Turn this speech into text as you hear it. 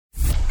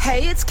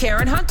Hey, it's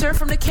Karen Hunter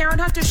from The Karen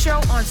Hunter Show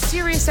on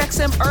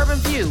SiriusXM Urban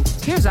View.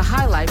 Here's a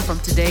highlight from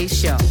today's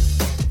show.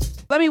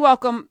 Let me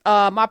welcome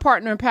my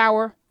partner in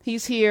power.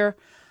 He's here.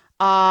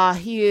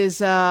 He is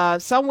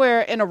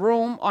somewhere in a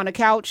room on a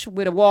couch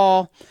with a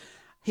wall.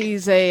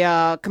 He's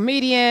a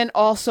comedian,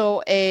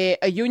 also a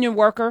union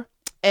worker,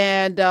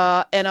 and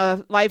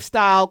a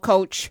lifestyle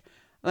coach.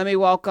 Let me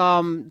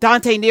welcome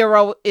Dante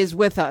Nero is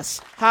with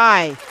us.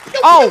 Hi.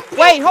 Oh,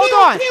 wait, hold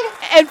on.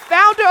 And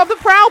founder of the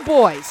Proud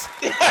Boys.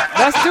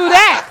 Let's do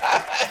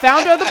that.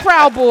 Founder of the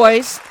Proud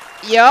Boys.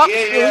 Yep.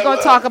 We're going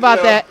to talk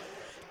about that.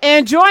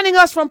 And joining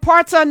us from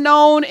parts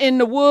unknown in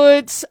the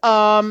woods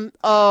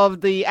of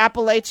the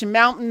Appalachian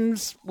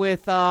Mountains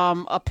with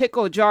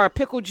a jar of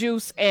pickle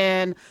juice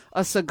and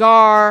a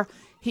cigar.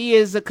 He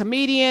is a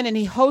comedian and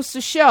he hosts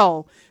a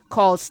show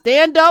called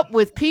Stand Up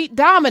with Pete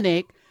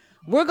Dominick.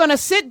 We're going to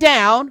sit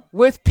down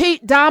with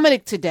Pete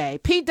Dominick today.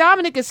 Pete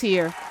Dominick is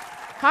here.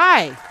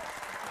 Hi.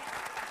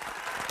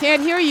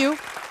 Can't hear you.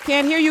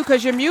 Can't hear you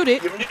because you're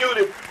muted. You're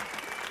muted.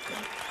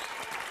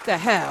 The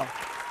hell?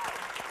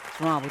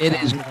 What's wrong with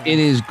that? It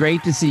is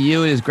great to see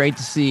you. It is great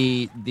to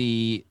see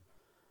the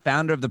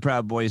founder of the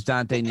Proud Boys,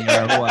 Dante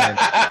Nero, who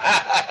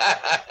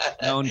I've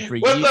known for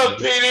years. What's up,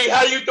 Petey?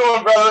 How you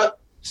doing, brother?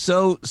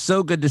 So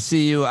good to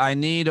see you. I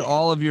need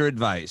all of your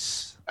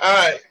advice.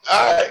 All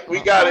right, we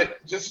got it.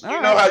 Just know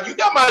how you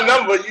got my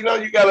number. You know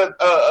you got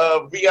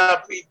a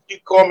VIP. You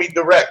call me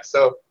direct.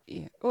 So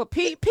yeah. Well,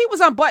 Pete was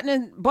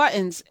unbuttoning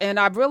buttons, and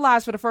I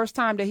realized for the first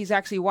time that he's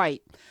actually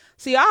white.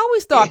 See, I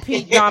always thought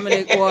Pete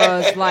Dominick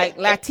was like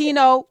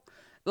Latino.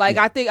 Like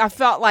I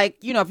felt like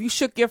if you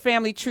shook your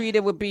family tree,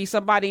 there would be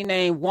somebody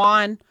named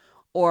Juan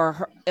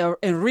or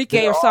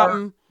Enrique or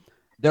something.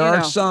 There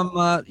are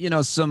some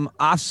some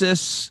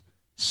Asis,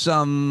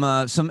 some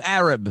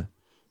Arab.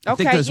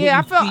 Okay,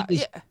 I felt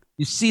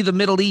you see the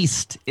Middle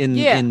East in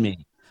me.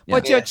 Yeah.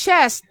 But your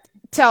chest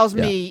tells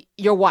me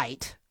you're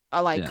white.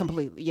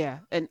 Completely. Yeah.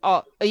 And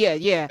yeah.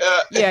 You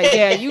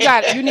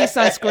need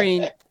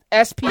sunscreen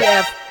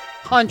SPF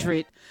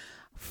 100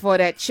 for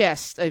that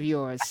chest of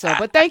yours. So,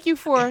 but thank you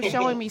for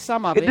showing me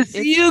some of it. Good to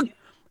see you,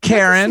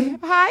 Karen.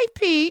 Hi,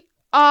 Pete.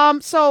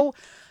 So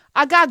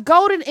I got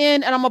goaded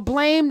in, and I'm going to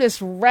blame this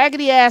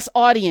raggedy ass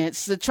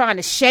audience for trying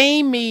to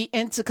shame me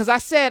into, because I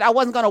said I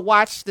wasn't going to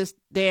watch this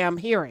damn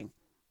hearing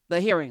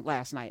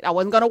last night. I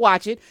wasn't going to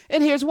watch it.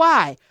 And here's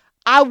why.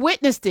 I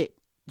witnessed it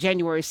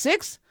January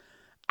 6th.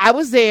 I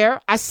was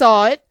there. I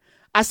saw it.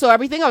 I saw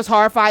everything. I was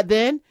horrified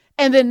then.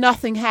 And then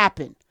nothing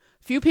happened.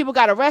 Few people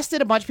got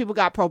arrested. A bunch of people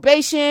got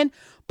probation.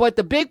 But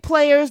the big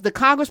players, the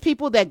Congress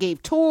people that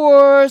gave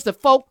tours, the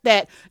folk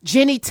that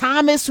Jenny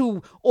Thomas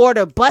who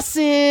ordered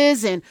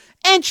buses and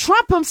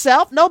Trump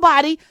himself,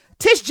 nobody.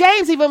 Tish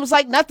James even was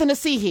like, nothing to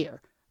see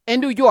here in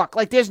New York.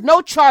 Like there's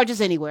no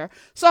charges anywhere.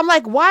 So I'm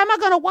like, why am I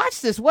going to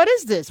watch this? What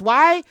is this?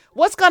 Why?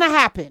 What's going to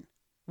happen?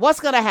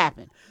 What's going to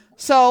happen?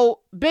 So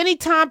Benny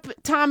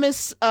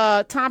Thomas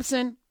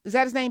Thompson, is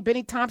that his name?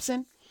 Benny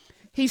Thompson.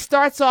 He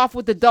starts off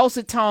with the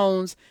dulcet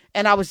tones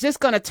and I was just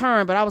going to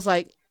turn, but I was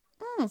like,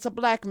 it's a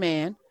black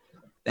man.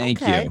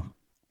 Thank you.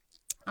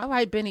 All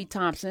right, Benny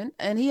Thompson.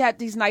 And he had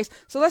these nice.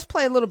 So let's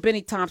play a little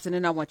Benny Thompson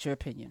and I want your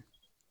opinion.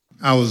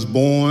 I was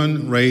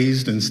born,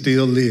 raised, and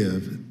still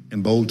live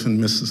in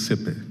Bolton,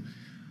 Mississippi,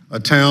 a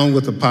town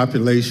with a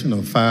population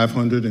of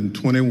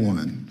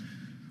 521,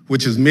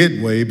 which is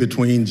midway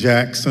between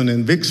Jackson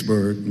and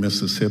Vicksburg,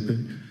 Mississippi,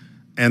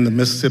 and the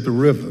Mississippi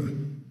River.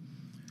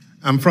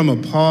 I'm from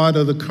a part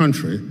of the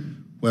country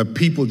where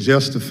people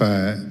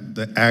justify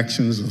the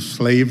actions of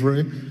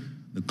slavery,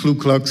 the Ku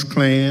Klux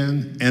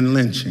Klan, and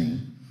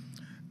lynching.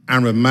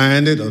 I'm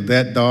reminded of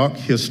that dark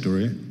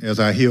history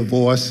as I hear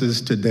voices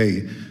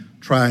today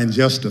try and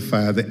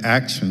justify the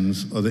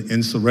actions of the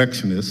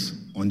insurrectionists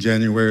on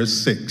January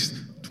 6,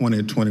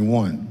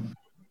 2021.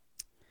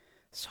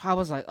 So I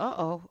was like,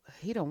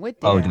 he done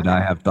went there. Oh, did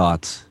I have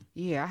thoughts?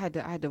 Yeah, I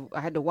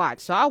had to watch.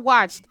 So I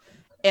watched,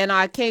 and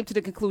I came to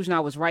the conclusion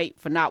I was right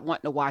for not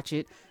wanting to watch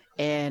it,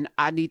 and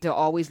I need to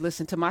always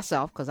listen to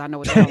myself because I know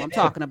what the hell I'm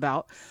talking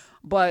about.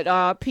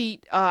 But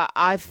Pete,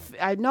 I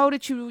know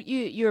that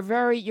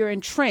you're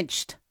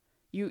entrenched.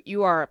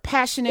 You are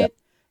passionate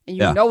and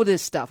you know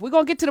this stuff. We're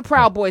gonna get to the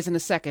Proud Boys in a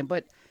second,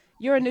 but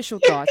your initial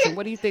thoughts and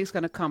what do you think is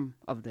gonna come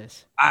of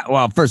this?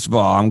 Well, first of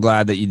all, I'm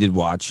glad that you did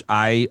watch.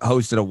 I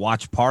hosted a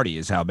watch party,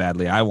 is how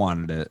badly I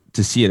wanted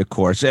to see it, of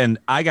course, and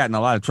I got in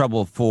a lot of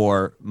trouble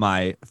for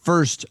my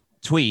first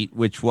tweet,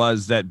 which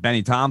was that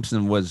Benny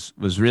Thompson was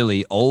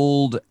really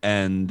old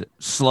and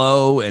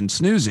slow and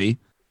snoozy.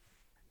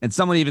 And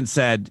someone even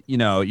said,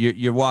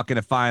 you're walking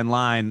a fine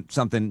line,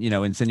 something,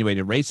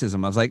 insinuated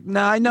racism. I was like,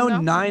 I know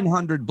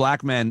 900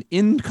 black men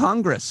in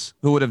Congress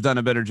who would have done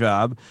a better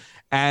job.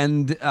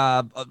 And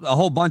a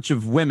whole bunch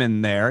of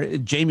women there.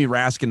 Jamie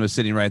Raskin was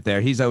sitting right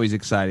there. He's always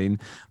exciting.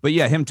 But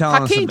yeah, him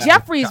telling Hakeem us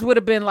Jeffries would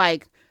have been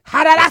like,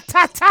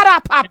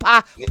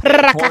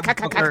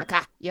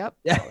 yep.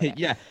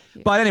 Yeah.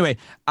 But anyway,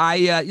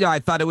 I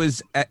thought it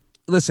was,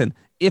 listen,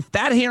 if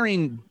that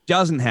hearing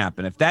doesn't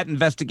happen, if that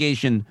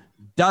investigation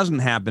doesn't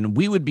happen,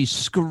 we would be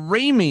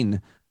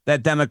screaming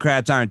that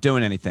Democrats aren't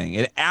doing anything.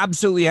 It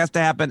absolutely has to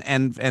happen.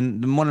 And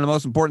one of the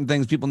most important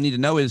things people need to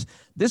know is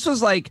this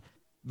was like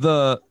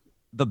the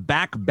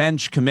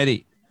backbench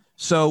committee.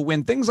 So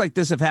when things like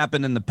this have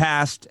happened in the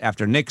past,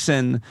 after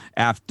Nixon,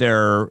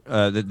 after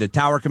the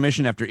Tower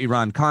Commission, after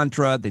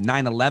Iran-Contra, the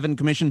 9/11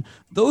 Commission,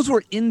 those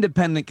were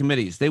independent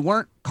committees. They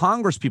weren't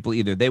Congress people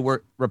either. They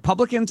were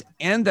Republicans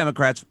and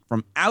Democrats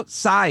from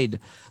outside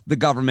the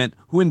government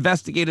who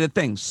investigated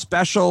things,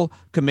 special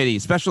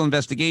committees, special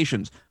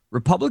investigations.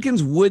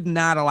 Republicans would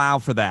not allow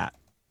for that.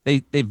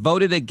 They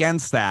voted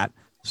against that.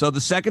 So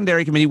the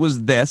secondary committee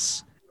was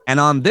this. And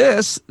on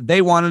this,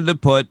 they wanted to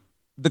put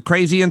the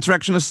crazy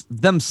insurrectionists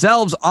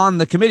themselves on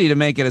the committee to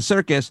make it a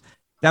circus.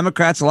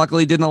 Democrats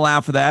luckily didn't allow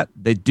for that.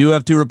 They do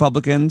have two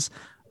Republicans,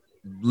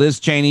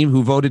 Liz Cheney,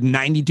 who voted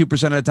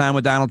 92% of the time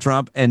with Donald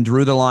Trump and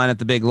drew the line at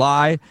the big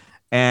lie,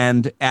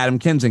 and Adam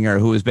Kinzinger,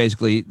 who is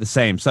basically the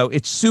same. So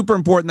it's super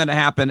important that it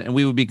happened, and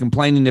we would be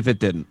complaining if it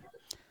didn't.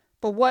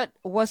 But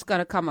what's going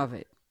to come of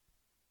it?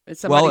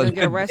 Is somebody going to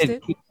get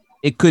arrested?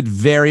 It could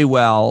very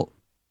well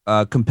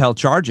compel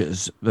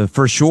charges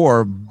for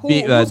sure.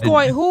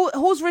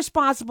 Who's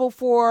responsible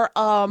for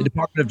the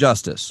Department of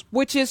Justice?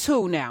 Which is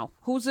who now?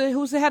 Who's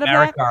the head of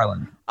Merrick that?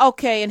 Garland.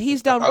 Okay, and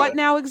he's done what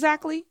now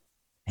exactly?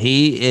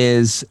 He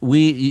is.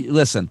 We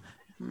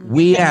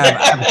have.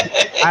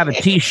 I have a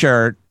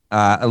T-shirt,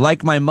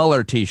 like my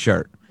Mueller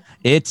T-shirt.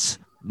 It's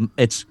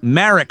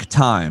Merrick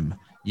time.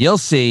 You'll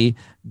see.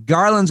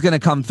 Garland's going to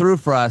come through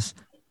for us.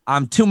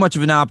 I'm too much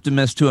of an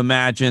optimist to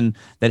imagine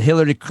that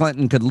Hillary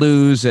Clinton could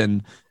lose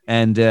and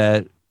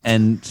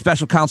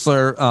Special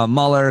Counselor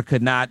Mueller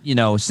could not,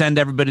 send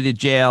everybody to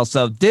jail.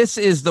 So this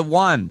is the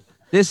one.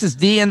 This is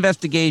the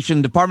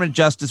investigation. Department of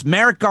Justice.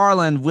 Merrick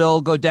Garland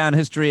will go down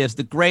history as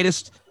the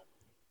greatest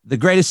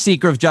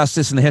seeker of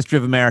justice in the history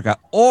of America.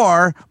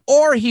 Or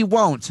he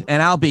won't,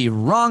 and I'll be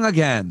wrong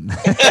again.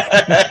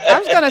 I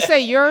was going to say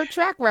your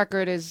track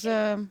record is,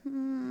 I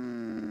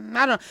don't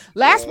know.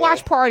 Last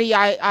watch party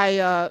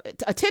I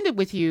attended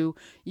with you,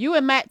 you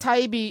and Matt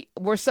Taibbi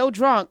were so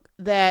drunk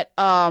that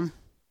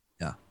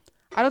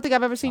I don't think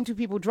I've ever seen two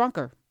people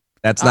drunker.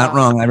 That's not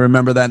wrong. I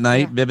remember that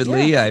night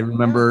vividly. Yeah. I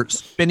remember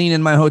spinning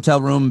in my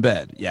hotel room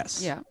bed.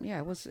 Yes. Yeah.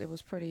 It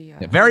was pretty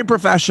very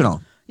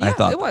professional. Yeah, I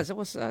thought it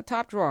was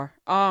top drawer.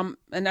 And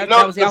that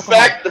was the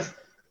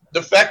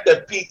fact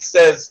that Pete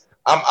says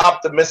I'm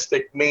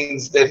optimistic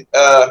means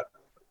that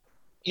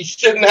you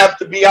shouldn't have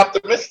to be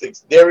optimistic.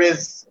 There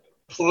is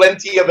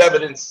plenty of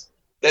evidence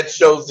that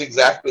shows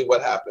exactly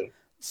what happened.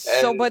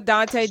 So, but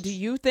Dante, do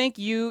you think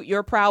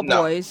your Proud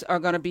Boys are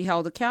going to be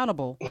held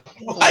accountable?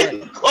 Why are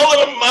you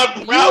calling them my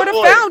Proud Boys? You were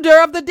the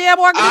founder of the damn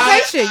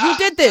organization. You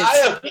did this.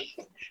 I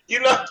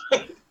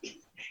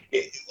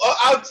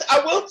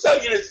will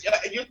tell you this.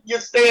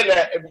 You're saying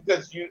that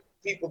because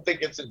people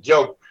think it's a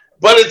joke,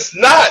 but it's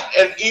not,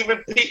 and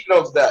even Pete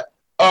knows that.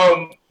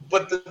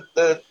 But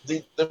the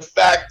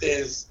fact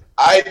is,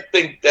 I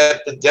think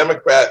that the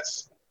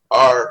Democrats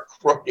are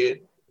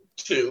crooked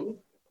too.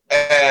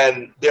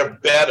 And they're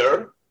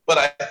better, but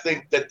I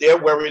think that they're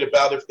worried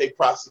about if they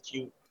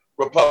prosecute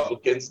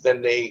Republicans,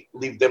 then they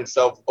leave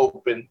themselves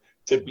open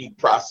to be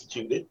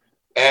prosecuted.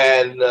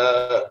 And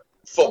all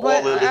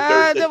of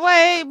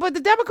the but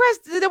the Democrats,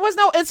 there was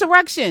no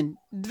insurrection.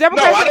 The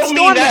Democrats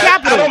stormed the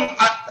Capitol.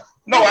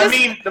 I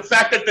mean the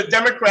fact that the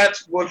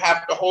Democrats would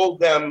have to hold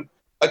them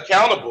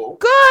accountable.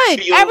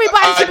 Good.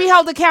 Everybody should be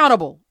held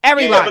accountable.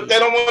 Everybody. Yeah, but they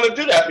don't want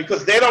to do that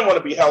because they don't want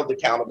to be held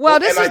accountable. Well,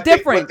 this is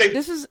different.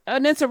 This is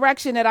an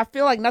insurrection that I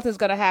feel like nothing's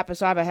going to happen,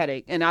 so I have a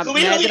headache. And I'm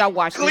mad that I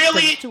watched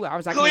this 2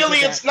 hours. Clearly,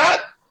 it's not.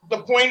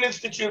 The point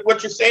is that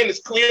what you're saying is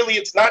clearly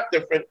it's not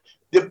different.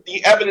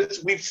 The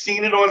evidence, we've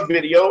seen it on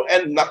video,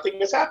 and nothing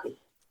has happened.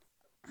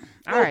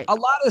 All right. A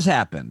lot has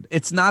happened.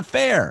 It's not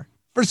fair.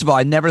 First of all,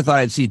 I never thought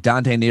I'd see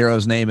Dante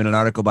Nero's name in an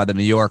article by the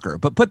New Yorker,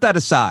 but put that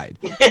aside.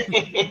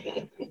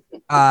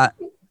 I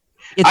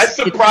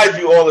surprise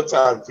you all the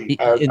time,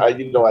 Pete. I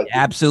do.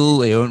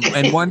 Absolutely.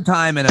 And one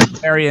time in a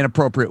very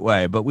inappropriate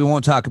way, but we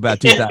won't talk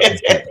about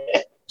 2006.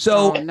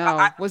 So,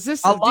 no. Did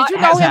you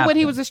know him when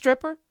he was a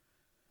stripper?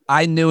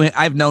 I knew him.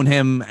 I've known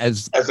him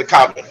as a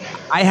comic.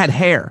 I had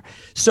hair.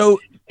 So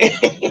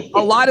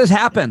a lot has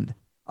happened.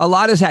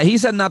 He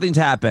said nothing's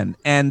happened.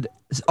 And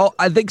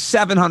I think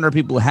 700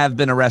 people have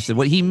been arrested.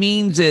 What he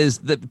means is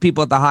that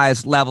people at the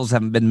highest levels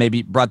haven't been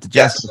maybe brought to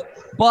justice.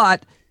 Yes.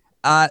 But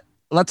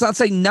let's not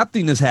say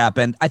nothing has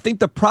happened. I think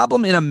the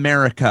problem in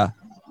America,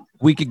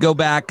 we could go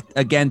back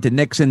again to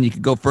Nixon. You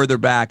could go further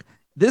back.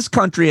 This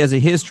country has a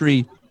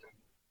history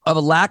of a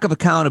lack of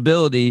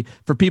accountability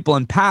for people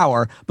in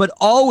power, but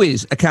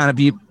always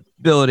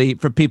accountability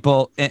for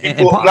people in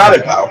poverty. Not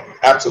in power.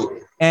 Absolutely.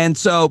 And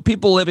so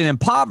people living in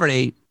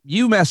poverty,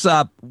 you mess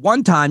up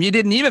one time, you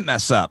didn't even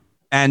mess up.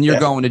 And you're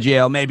going to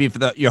jail maybe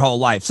for your whole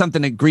life,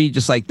 something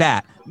egregious like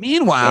that.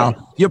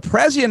 Meanwhile, you're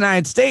president of the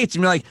United States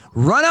and you're like,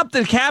 run up to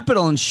the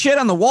Capitol and shit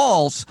on the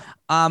walls.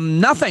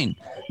 Nothing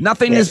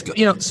is,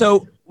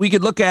 so we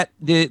could look at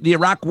the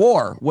Iraq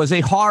War was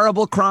a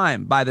horrible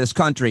crime by this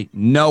country.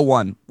 No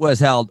one was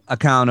held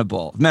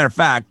accountable. As a matter of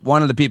fact,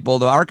 one of the people,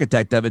 the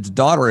architect of its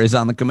daughter, is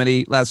on the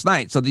committee last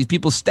night. So these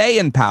people stay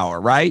in power,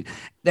 right?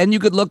 Then you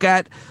could look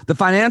at the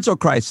financial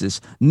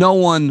crisis. No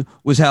one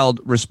was held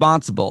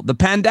responsible. The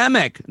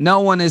pandemic,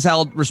 no one is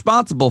held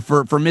responsible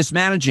for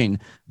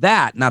mismanaging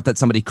that. Not that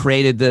somebody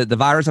created the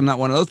virus. I'm not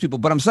one of those people,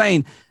 but I'm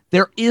saying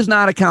there is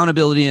not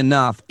accountability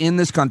enough in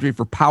this country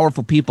for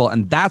powerful people,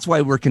 and that's why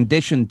we're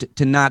conditioned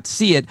to not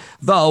see it.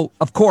 Though,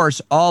 of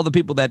course, all the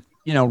people that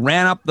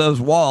ran up those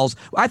walls.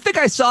 I think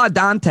I saw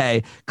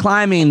Dante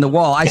climbing the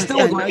wall. I still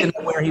was looking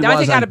at where he was.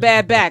 Dante got a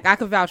bad back. I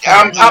can vouch for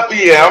I'm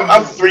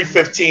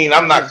 315.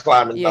 I'm not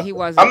climbing. Yeah, nothing. he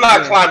wasn't. I'm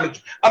not climbing.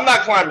 I'm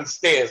not climbing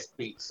stairs,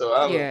 Pete. So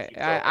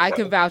I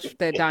can vouch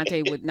that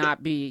Dante would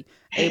not be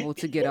able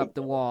to get up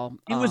the wall.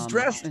 He was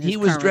dressed. He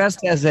was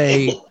dressed as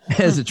a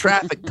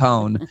traffic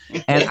cone,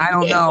 and I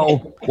don't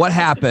know what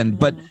happened.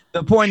 But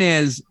the point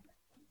is,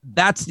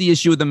 that's the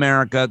issue with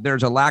America.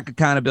 There's a lack of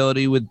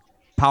accountability with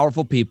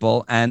powerful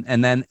people,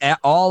 and then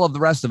all of the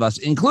rest of us,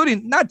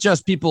 including not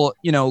just people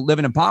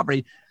living in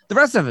poverty, the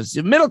rest of us,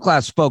 middle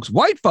class folks,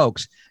 white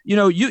folks.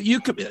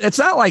 It's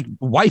not like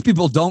white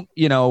people don't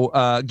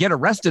get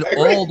arrested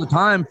all the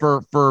time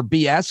for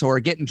BS or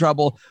get in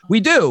trouble. We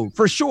do,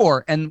 for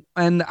sure, and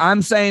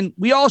I'm saying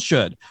we all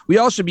should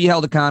be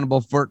held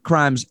accountable for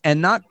crimes,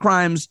 and not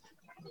crimes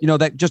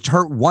that just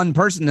hurt one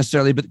person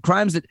necessarily, but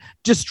crimes that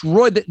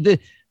destroyed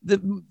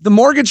the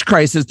mortgage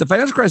crisis, the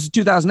financial crisis of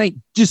 2008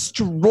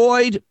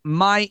 destroyed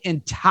my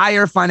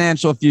entire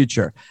financial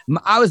future.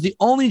 I was the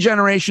only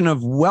generation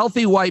of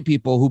wealthy white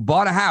people who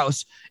bought a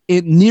house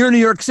near New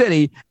York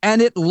City, and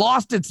it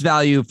lost its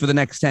value for the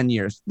next 10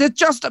 years.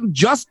 It's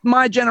just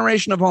my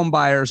generation of home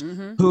buyers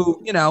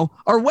who,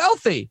 are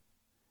wealthy.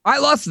 I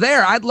lost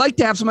there. I'd like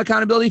to have some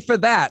accountability for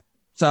that.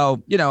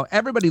 So,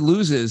 everybody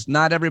loses.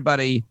 Not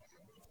everybody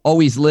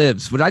always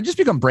lives. Would I just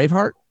become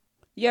Braveheart?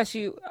 Yes,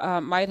 you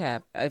might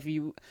have if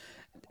you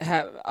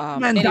have. I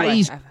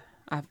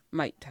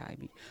might tie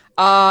me.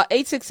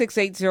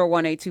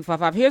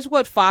 866-801-8255. Here's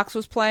what Fox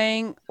was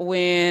playing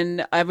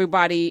when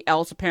everybody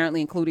else,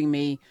 apparently including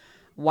me,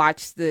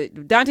 watched the.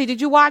 Dante,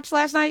 did you watch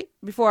last night?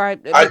 Before I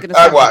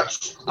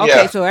watched. Okay,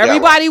 yeah, so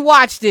everybody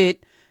watched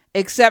it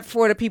except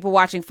for the people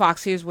watching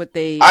Fox. Here's what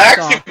they. I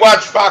actually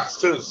watched Fox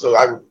too, so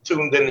I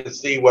tuned in to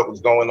see what was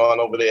going on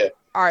over there.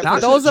 All right, for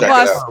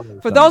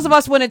those of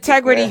us with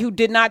integrity who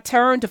did not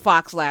turn to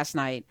Fox last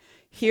night,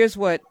 here's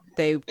what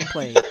they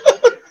played.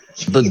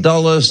 The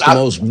dullest, the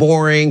most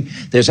boring.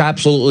 There's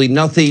absolutely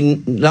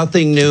nothing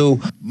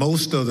new.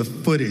 Most of the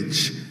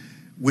footage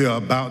we are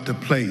about to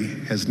play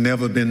has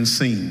never been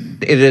seen.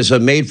 It is a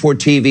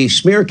made-for-TV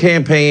smear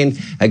campaign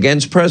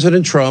against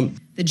President Trump.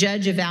 The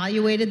judge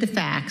evaluated the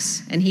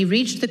facts, and he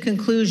reached the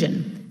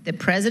conclusion that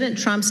President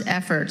Trump's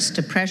efforts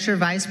to pressure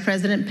Vice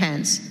President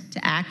Pence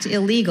to act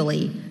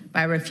illegally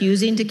by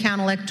refusing to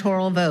count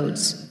electoral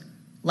votes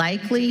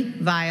likely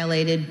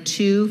violated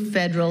 2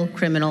 federal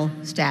criminal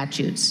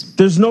statutes.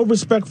 There's no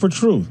respect for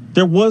truth.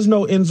 There was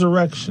no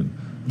insurrection.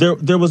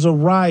 There was a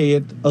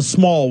riot, a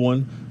small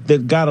one,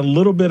 that got a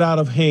little bit out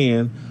of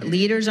hand.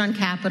 Leaders on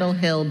Capitol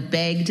Hill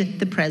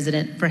begged the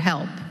president for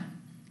help,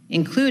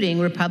 including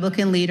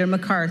Republican leader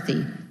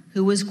McCarthy,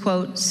 who was,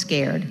 quote,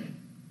 scared,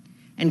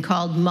 and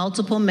called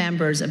multiple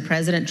members of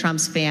President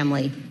Trump's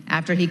family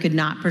after he could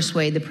not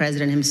persuade the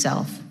president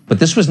himself. But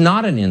this was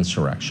not an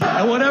insurrection.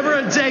 And whatever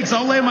it takes,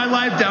 I'll lay my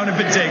life down if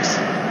it takes.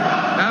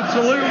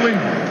 Absolutely.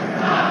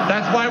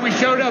 That's why we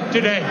showed up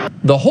today.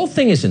 The whole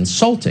thing is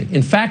insulting.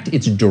 In fact,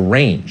 it's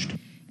deranged.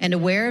 And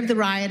aware of the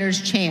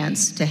rioters'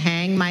 chance to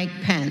hang Mike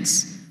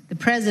Pence, the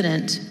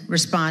president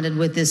responded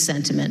with this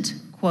sentiment,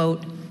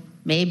 quote,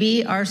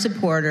 maybe our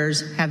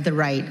supporters have the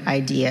right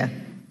idea.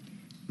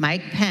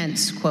 Mike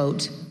Pence,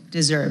 quote,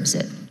 deserves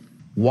it.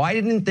 Why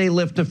didn't they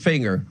lift a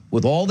finger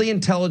with all the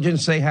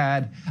intelligence they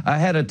had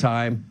ahead of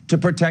time to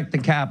protect the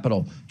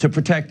Capitol, to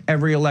protect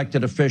every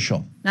elected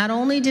official? Not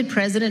only did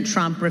President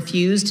Trump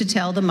refuse to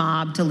tell the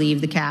mob to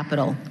leave the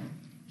Capitol,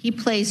 he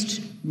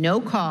placed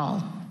no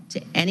call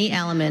to any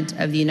element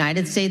of the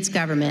United States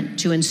government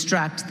to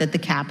instruct that the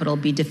Capitol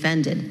be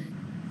defended.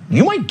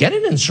 You might get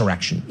an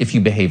insurrection if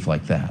you behave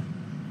like that.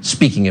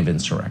 Speaking of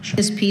insurrection.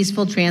 This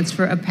peaceful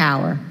transfer of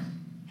power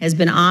has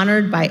been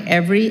honored by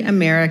every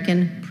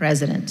American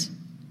president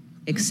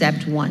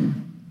except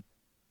one.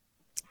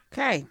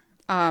 Okay.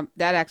 That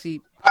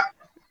actually.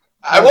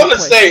 I want to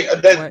say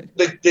that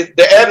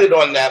the edit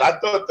on that, I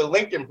thought the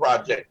Lincoln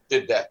Project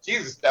did that.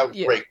 Jesus, that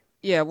was great.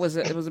 Yeah, it was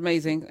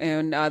amazing.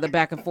 And the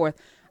back and forth.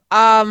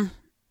 I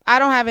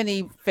don't have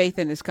any faith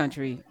in this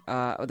country,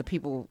 or the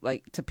people,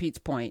 like, to Pete's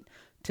point,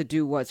 to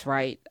do what's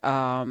right.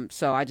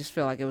 So I just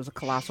feel like it was a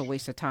colossal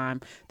waste of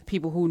time. The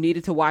people who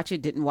needed to watch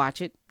it didn't watch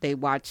it. They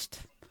watched.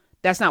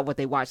 That's not what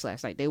they watched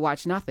last night. They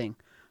watched nothing.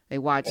 They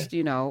watched,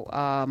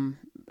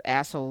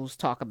 assholes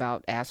talk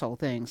about asshole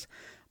things.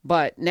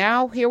 But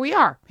now here we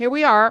are,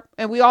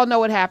 and we all know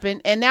what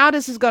happened. And now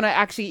this is going to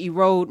actually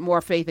erode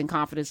more faith and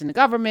confidence in the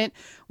government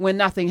when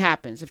nothing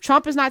happens. If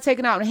Trump is not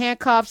taken out in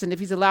handcuffs and if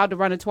he's allowed to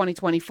run in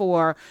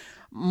 2024,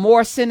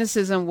 more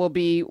cynicism will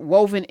be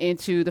woven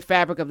into the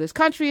fabric of this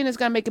country, and it's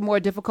going to make it more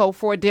difficult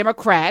for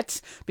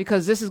Democrats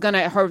because this is going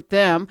to hurt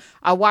them.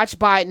 I watched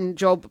President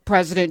Joe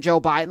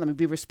Biden, let me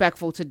be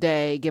respectful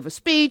today, give a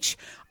speech,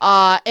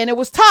 and it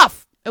was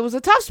tough. It was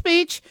a tough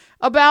speech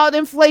about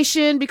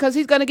inflation because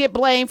he's going to get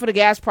blamed for the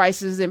gas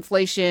prices,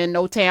 inflation,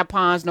 no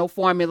tampons, no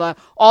formula.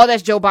 All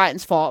that's Joe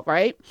Biden's fault,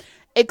 right?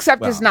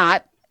 Except it's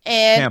not.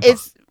 And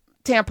it's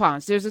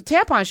tampons. There's a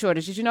tampon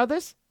shortage. Did you know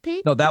this,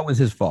 Pete? No, that was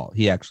his fault.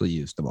 He actually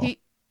used them all.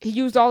 He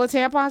used all the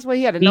tampons? Well,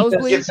 he had a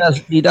nosebleed?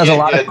 He does a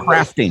lot of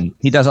crafting.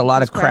 He does a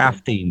lot of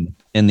crafting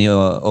in the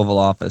Oval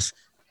Office.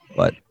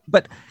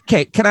 But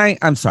Kate,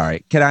 I'm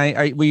sorry.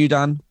 Were you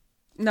done?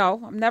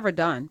 No, I'm never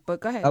done, but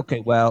go ahead. Okay,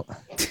 well.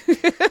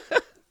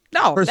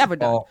 No, first never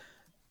of all,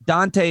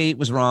 done. Dante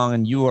was wrong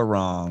and you were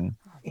wrong.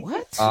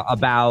 What?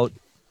 About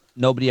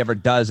nobody ever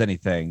does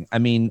anything. I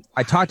mean,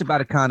 I talked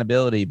about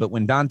accountability, but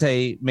when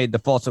Dante made the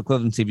false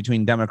equivalency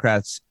between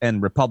Democrats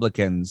and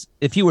Republicans,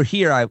 if he were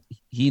here,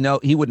 he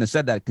wouldn't have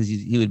said that because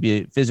he would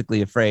be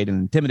physically afraid and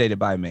intimidated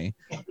by me.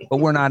 But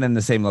we're not in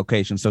the same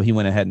location, so he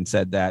went ahead and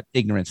said that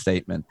ignorant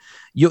statement.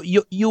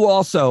 You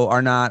also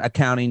are not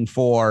accounting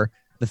for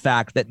the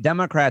fact that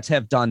Democrats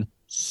have done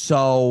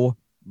so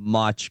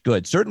much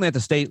good, certainly at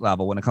the state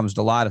level when it comes to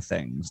a lot of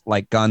things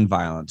like gun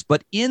violence.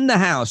 But in the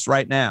House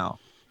right now,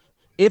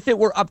 if it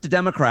were up to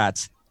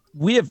Democrats,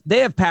 they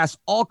have passed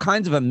all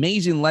kinds of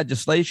amazing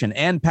legislation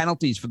and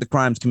penalties for the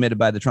crimes committed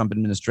by the Trump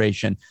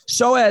administration.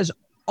 So has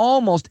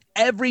almost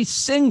every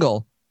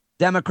single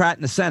Democrat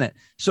in the Senate.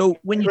 So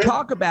when you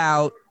talk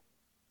about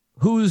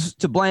who's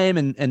to blame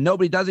and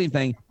nobody does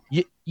anything,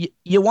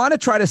 you want to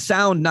try to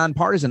sound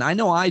nonpartisan. I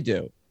know I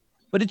do.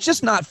 But it's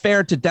just not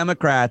fair to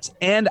Democrats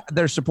and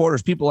their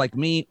supporters, people like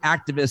me,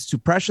 activists who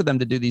pressure them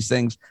to do these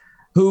things,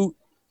 to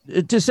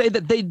say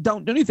that they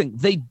don't do anything.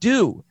 They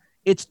do.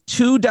 It's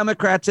 2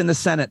 Democrats in the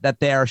Senate that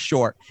they are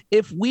short.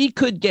 If we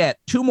could get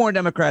 2 more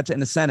Democrats in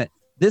the Senate,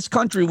 this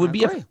country would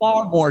be a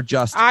far more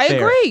just. I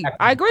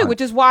agree,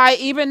 which is why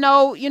even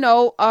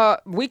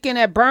though, weekend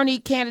at Bernie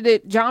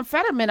candidate John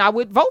Fetterman, I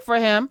would vote for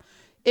him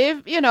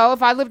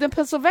if I lived in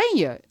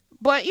Pennsylvania.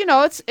 But,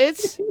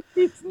 it's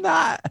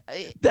not.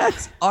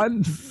 That's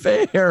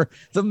unfair.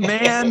 The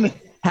man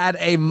had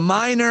a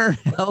minor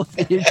health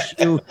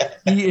issue.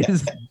 He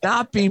is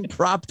not being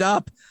propped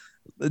up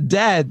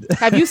dead.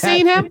 Have you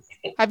seen him?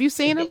 Have you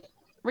seen him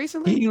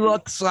recently? He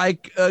looks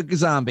like a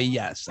zombie.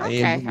 Yes.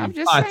 Okay. I'm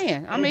just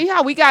saying. I mean,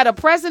 we got a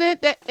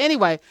president that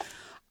anyway,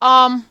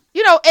 and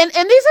these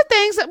are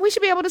things that we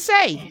should be able to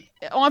say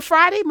on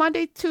Friday,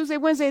 Monday, Tuesday,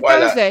 Wednesday,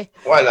 Thursday.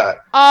 Why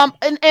not?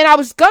 And I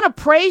was gonna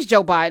praise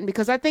Joe Biden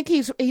because I think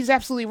he's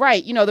absolutely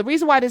right. The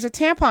reason why there's a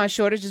tampon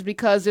shortage is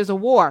because there's a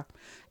war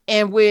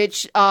in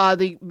which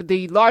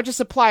the largest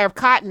supplier of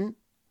cotton,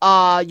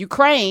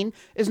 Ukraine,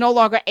 is no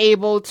longer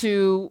able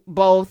to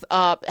both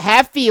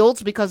have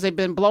fields because they've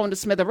been blown to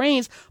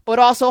smithereens, but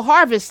also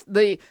harvest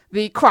the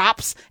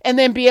crops and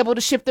then be able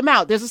to ship them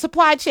out. There's a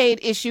supply chain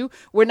issue.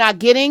 We're not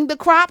getting the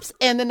crops,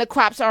 and then the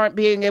crops aren't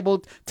being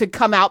able to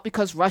come out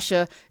because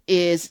Russia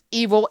is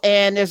evil,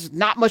 and there's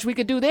not much we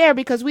could do there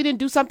because we didn't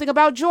do something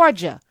about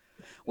Georgia.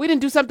 We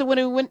didn't do something when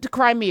we went to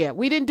Crimea.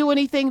 We didn't do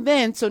anything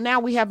then, so now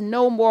we have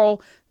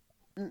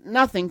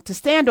nothing to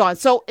stand on.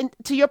 So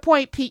to your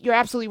point, Pete, you're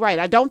absolutely right.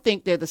 I don't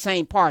think they're the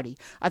same party.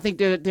 I think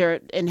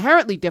they're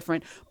inherently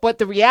different. But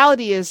the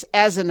reality is,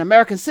 as an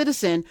American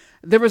citizen,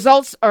 the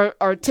results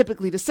are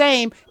typically the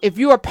same if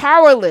you are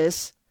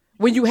powerless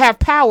when you have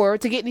power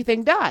to get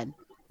anything done.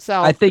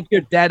 So I think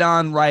you're dead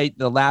on right.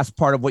 The last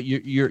part of what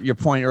your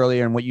point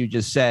earlier and what you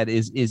just said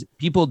is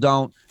people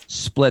don't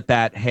split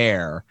that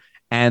hair.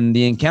 And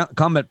the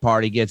incumbent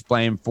party gets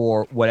blamed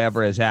for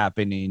whatever is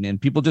happening,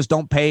 and people just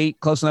don't pay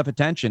close enough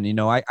attention.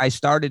 I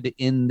started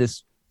in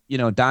this,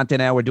 Dante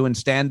and I were doing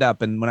stand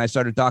up. And when I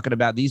started talking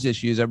about these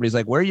issues, everybody's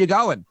like, where are you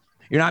going?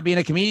 You're not being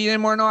a comedian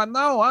anymore.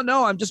 No,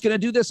 I'm just going to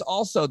do this.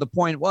 Also, the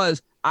point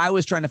was I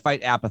was trying to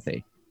fight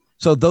apathy.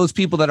 So those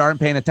people that aren't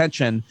paying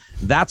attention,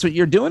 that's what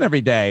you're doing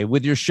every day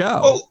with your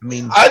show. Well,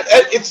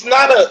 it's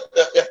not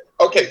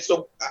okay.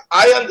 So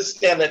I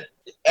understand that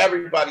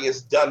everybody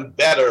has done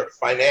better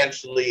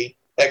financially,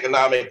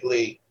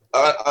 economically.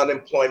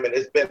 Unemployment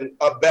has been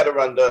better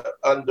under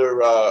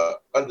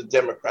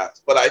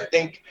Democrats. But I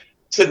think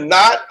to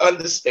not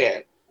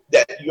understand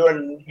that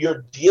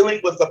you're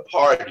dealing with a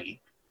party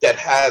that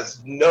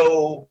has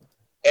no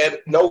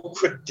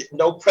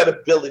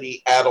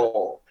credibility at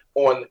all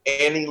on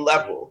any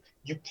level.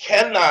 You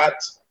cannot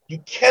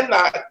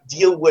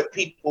deal with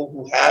people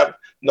who have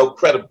no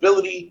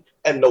credibility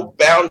and no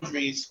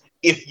boundaries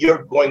if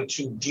you're going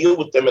to deal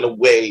with them in a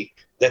way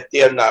that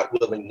they're not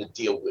willing to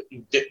deal with.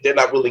 They're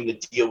not willing to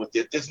deal with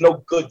it. There's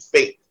no good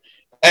faith.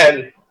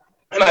 And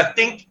I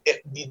think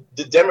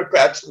the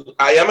Democrats,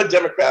 I am a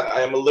Democrat,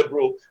 I am a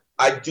liberal.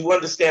 I do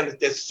understand that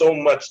there's so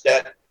much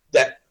that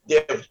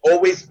There's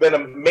always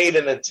been made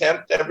an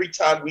attempt every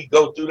time we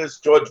go through this.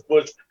 George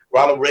Bush,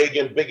 Ronald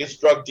Reagan,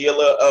 biggest drug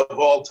dealer of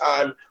all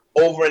time.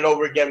 Over and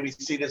over again, we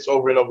see this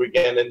over and over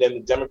again, and then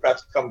the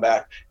Democrats come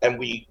back and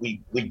we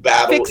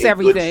battle fix in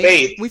everything. good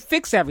faith. We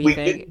fix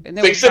everything.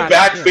 We fix it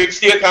back, fix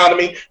the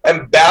economy,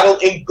 and battle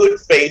in good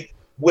faith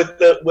with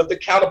the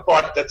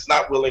counterpart that's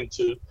not willing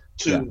to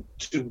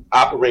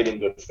operate in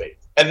good faith.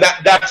 And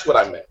that's what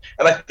I meant.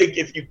 And I think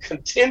if you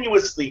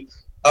continuously,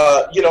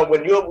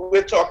 when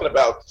we're talking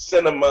about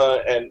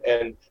Sinema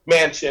and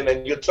Manchin,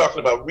 and you're talking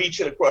about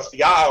reaching across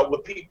the aisle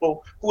with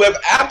people who have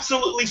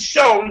absolutely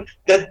shown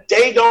that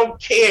they don't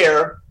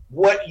care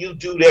what you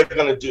do, they're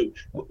going to do.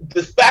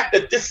 The fact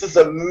that this is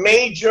a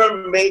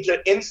major,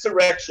 major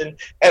insurrection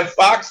and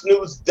Fox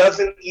News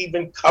doesn't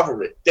even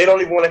cover it. They don't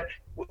even want to.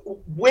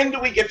 When do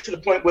we get to the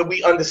point where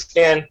we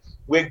understand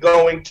we're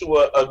going to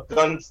a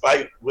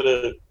gunfight with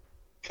a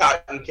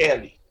cotton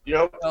candy?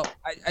 Well,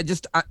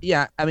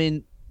 I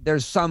mean,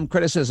 there's some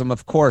criticism,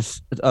 of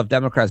course, of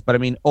Democrats, but I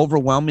mean,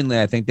 overwhelmingly,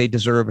 I think they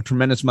deserve a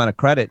tremendous amount of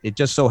credit. It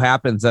just so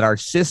happens that our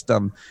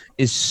system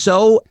is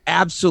so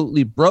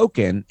absolutely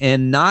broken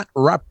and not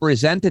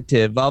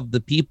representative of the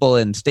people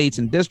in states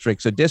and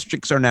districts. So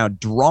districts are now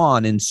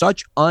drawn in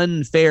such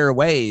unfair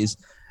ways.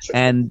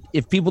 And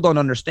if people don't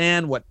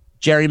understand what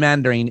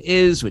gerrymandering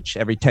is, which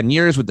every 10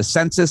 years with the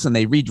census and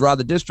they redraw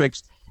the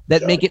districts,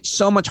 that make it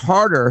so much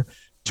harder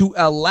to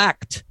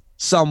elect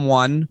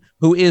someone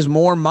who is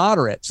more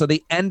moderate. So they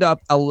end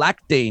up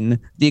electing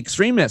the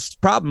extremists.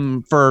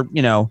 Problem for,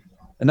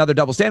 another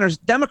double standards.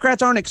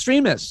 Democrats aren't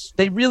extremists.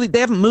 They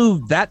haven't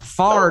moved that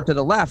far to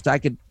the left.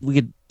 We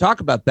could talk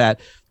about that.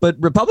 But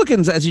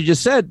Republicans, as you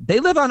just said, they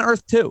live on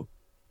Earth too.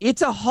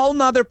 It's a whole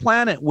nother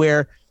planet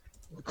where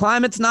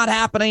climate's not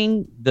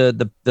happening.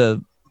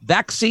 The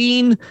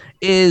vaccine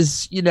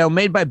is,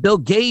 made by Bill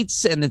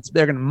Gates, and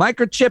they're going to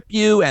microchip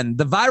you. And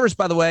the virus,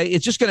 by the way,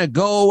 it's just going to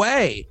go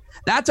away.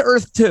 That's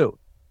Earth too.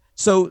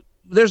 So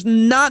there's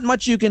not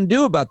much you can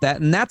do about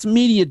that. And that's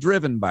media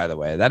driven, by the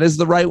way. That is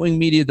the right wing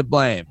media to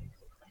blame.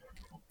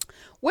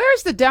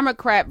 Where's the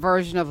Democrat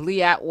version of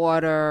Lee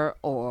Atwater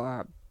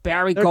or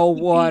Barry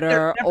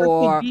Goldwater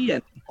or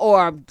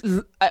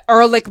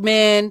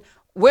Ehrlichman?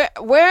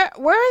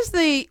 Where's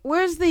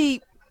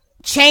the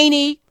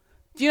Cheney?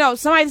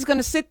 Somebody's going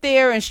to sit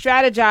there and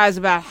strategize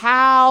about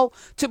how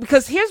to,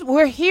 because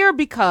we're here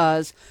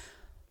because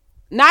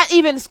not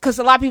even because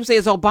a lot of people say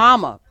it's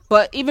Obama,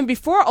 but even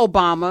before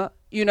Obama,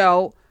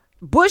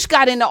 Bush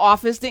got into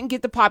office, didn't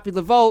get the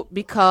popular vote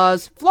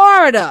because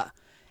Florida.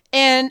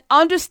 And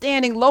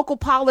understanding local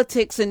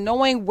politics and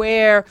knowing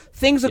where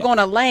things are going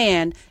to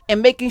land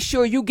and making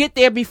sure you get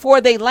there before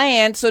they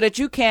land so that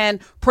you can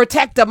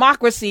protect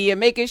democracy and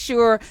making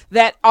sure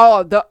that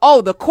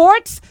the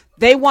courts,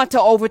 they want to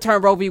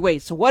overturn Roe v.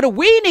 Wade. So what do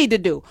we need to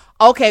do?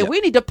 Okay,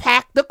 we need to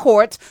pack the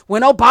courts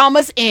when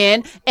Obama's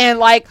in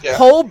and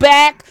hold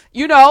back,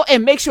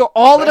 and make sure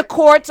all of the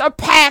courts are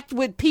packed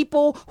with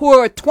people who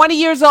are 20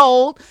 years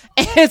old.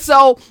 And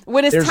so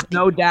when it's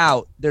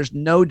there's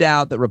no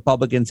doubt that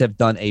Republicans have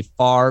done a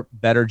far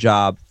better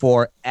job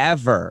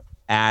forever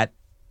at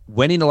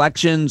winning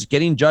elections,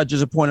 getting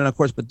judges appointed, of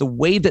course. But the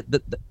way that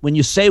when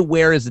you say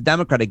where is the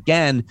Democrat,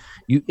 again,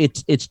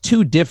 it's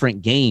two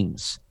different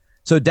games.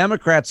 So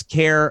Democrats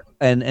care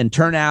and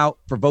turn out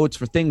for votes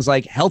for things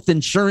like health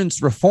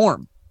insurance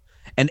reform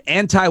and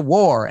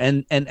anti-war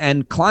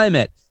and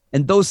climate.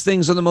 And those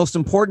things are the most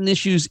important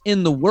issues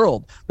in the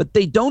world. But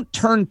they don't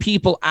turn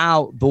people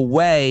out the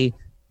way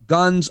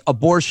guns,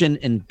 abortion,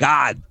 and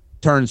God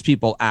turns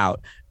people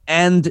out.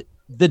 And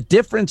the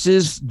difference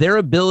is their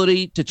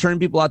ability to turn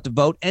people out to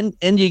vote. And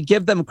you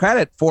give them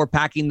credit for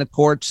packing the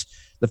courts,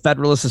 the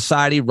Federalist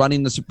Society,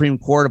 running the Supreme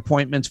Court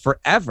appointments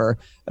forever.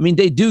 I mean,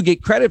 they do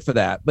get credit for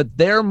that, but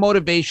their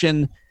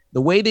motivation,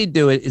 the way they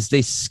do it is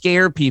they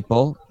scare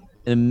people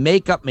and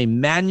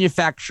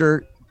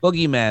manufacture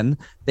boogeymen.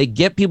 They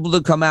get people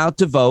to come out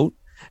to vote.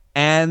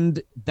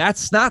 And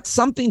that's not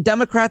something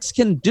Democrats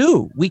can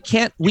do. We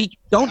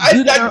don't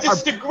do that. I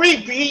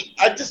disagree, Pete.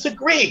 I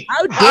disagree.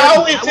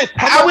 How is it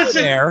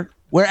there?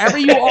 Wherever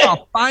you are,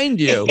 I'll find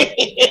you.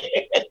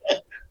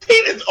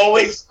 Pete is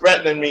always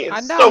threatening me. It's I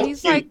know, so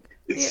he's cute.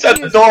 It's so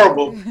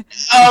adorable.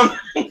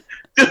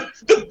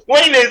 The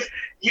point is,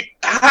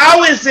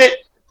 how is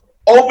it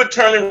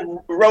overturning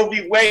Roe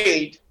v.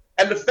 Wade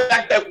and the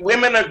fact that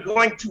women are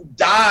going to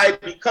die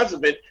because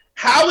of it?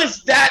 How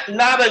is that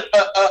not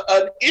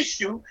an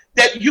issue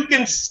that you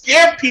can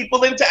scare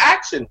people into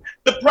action?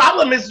 The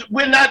problem is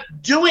we're not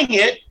doing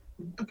it.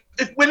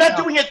 We're not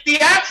doing it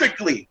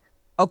theatrically.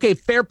 Okay,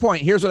 fair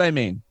point. Here's what I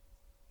mean.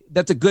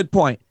 That's a good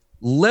point.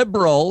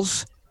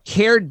 Liberals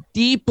care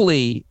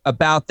deeply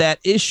about that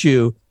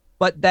issue,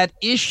 but that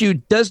issue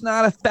does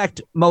not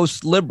affect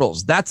most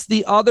liberals. That's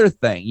the other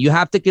thing. You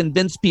have to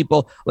convince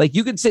people, like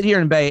you can sit here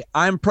and say,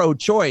 I'm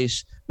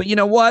pro-choice, But you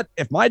know what?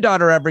 If my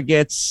daughter ever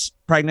gets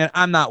pregnant,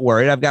 I'm not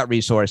worried. I've got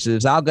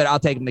resources. I'll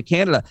take them to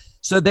Canada.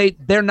 So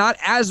they're not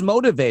as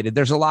motivated.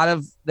 There's a lot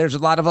of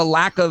a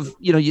lack of,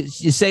 you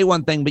say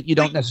one thing, but you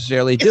don't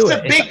necessarily do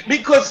it.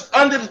 Because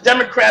under the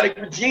Democratic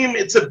regime,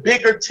 it's a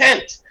bigger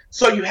tent.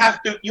 So you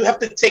have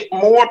to take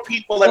more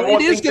people and more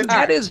things.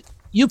 That is,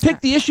 you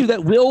pick the issue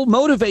that will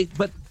motivate,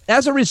 but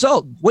as a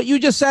result, what you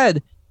just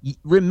said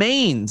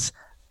remains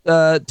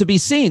to be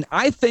seen.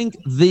 I think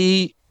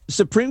the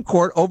Supreme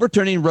Court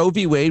overturning Roe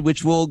v. Wade,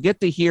 which we'll get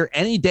to hear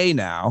any day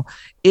now,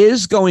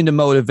 is going to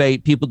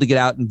motivate people to get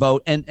out and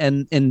vote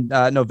in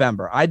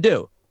November. I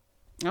do.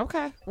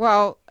 Okay.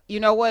 Well, you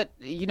know what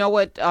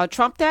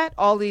trumped that?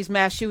 All these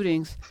mass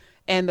shootings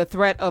and the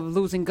threat of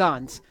losing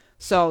guns.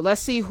 So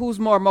let's see who's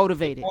more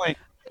motivated.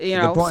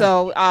 Good point.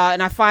 So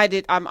and I find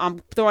it.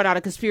 I'm throwing out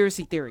a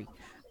conspiracy theory.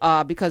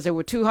 Because there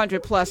were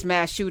 200 plus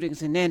mass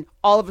shootings, and then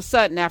all of a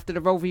sudden, after the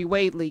Roe v.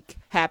 Wade leak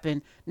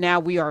happened, now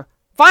we are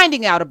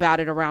finding out about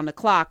it around the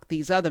clock,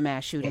 these other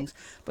mass shootings.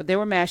 But there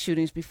were mass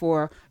shootings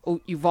before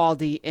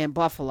Uvalde and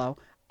Buffalo.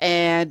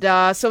 And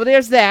so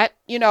there's that.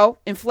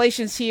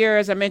 Inflation's here.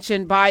 As I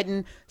mentioned,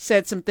 Biden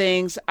said some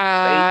things.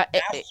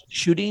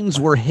 Shootings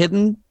were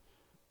hidden?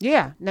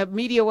 Yeah, the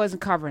media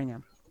wasn't covering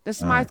them. This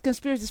is my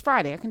Conspiracy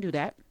Friday. I can do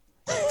that.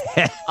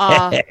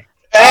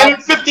 And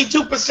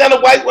 52%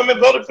 of white women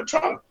voted for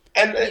Trump.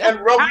 And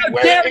Roe v. Wade.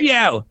 How dare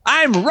you?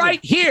 I'm right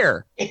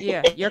here.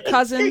 Yeah, your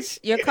cousins.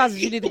 You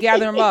need to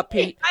gather them up,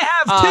 Pete. I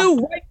have two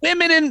white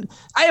women, and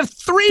I have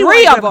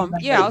three of them.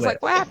 Yeah, I was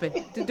like, what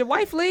happened? Did the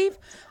wife leave?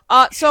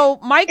 So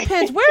Mike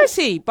Pence, where is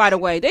he? By the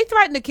way, they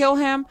threatened to kill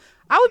him.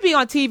 I would be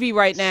on TV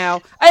right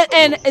now.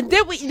 And then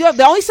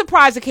the only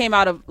surprise that came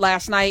out of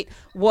last night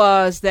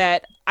was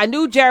that I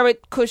knew Jared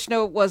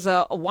Kushner was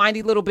a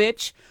whiny little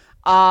bitch.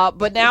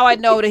 But now I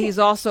know that he's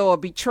also a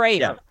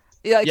betrayer.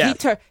 Yeah.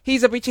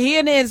 He's a betrayer. He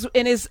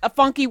and his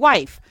funky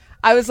wife.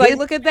 I was like,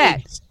 look at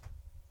that.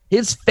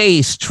 His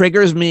face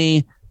triggers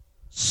me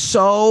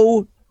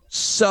so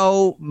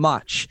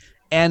much.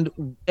 And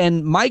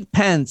Mike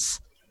Pence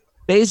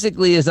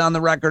basically is on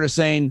the record of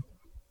saying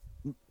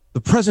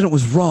the president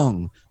was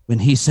wrong when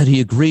he said he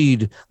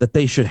agreed that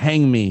they should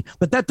hang me.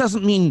 But that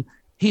doesn't mean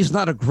he's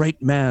not a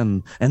great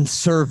man and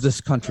served this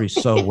country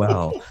so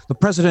well. The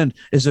president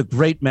is a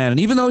great man. And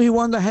even though he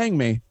wanted to hang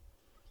me,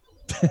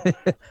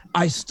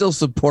 I still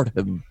support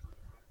him.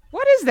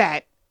 What is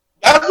that?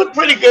 That was a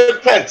pretty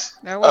good Pence.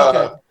 That was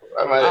good.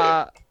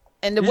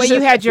 And the way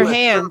you had your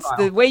hands,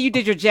 the way you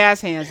did your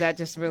jazz hands, that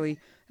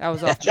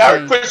was off.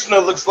 Jared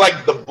Kushner looks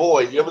like The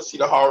Boy. You ever see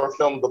the horror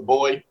film The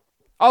Boy?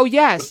 Oh,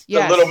 yes. The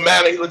little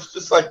man, he looks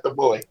just like The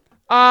Boy.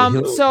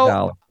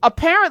 So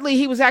apparently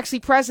he was actually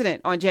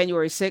president on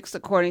January 6th,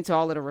 according to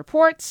all of the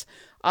reports,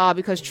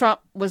 because Trump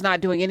was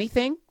not doing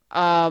anything.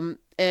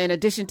 In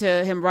addition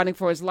to him running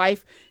for his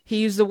life,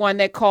 he's the one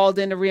that called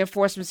in the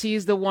reinforcements.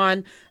 He's the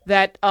one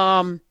that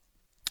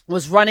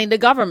was running the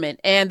government.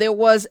 And there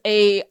was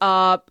I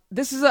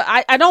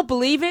don't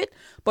believe it,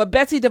 but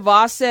Betsy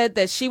DeVos said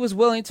that she was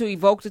willing to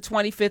evoke the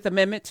 25th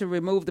Amendment to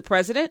remove the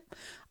president.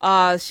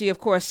 She, of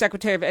course,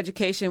 Secretary of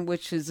Education,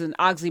 which is an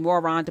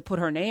oxymoron to put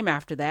her name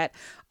after that.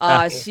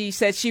 She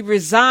said she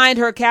resigned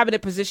her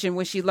cabinet position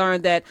when she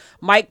learned that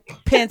Mike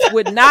Pence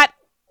would not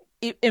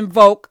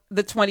invoke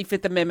the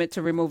 25th Amendment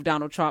to remove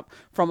Donald Trump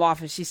from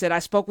office. She said, I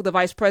spoke with the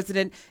vice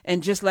president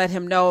and just let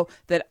him know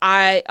that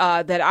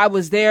I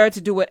was there to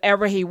do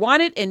whatever he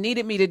wanted and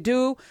needed me to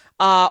do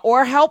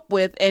or help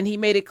with. And he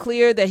made it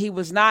clear that he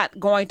was not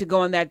going to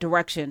go in that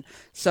direction.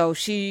 So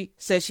she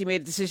said she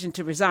made a decision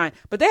to resign.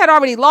 But they had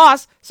already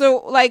lost.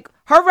 So like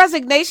her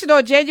resignation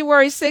on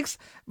January 6th,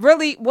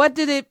 really, what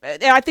did it?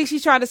 I think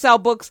she's trying to sell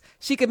books.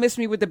 She could miss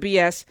me with the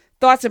BS.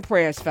 Thoughts and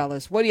prayers,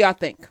 fellas. What do y'all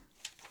think?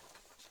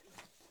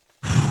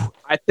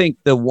 I think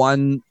the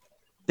one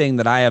thing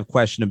that I have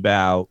question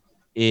about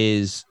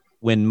is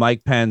when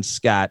Mike Pence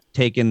got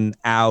taken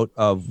out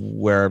of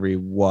wherever he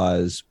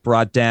was,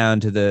 brought down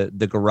to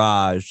the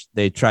garage.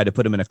 They tried to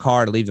put him in a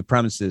car to leave the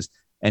premises.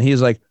 And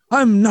he's like,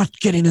 I'm not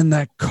getting in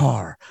that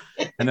car.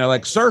 And they're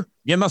like, sir,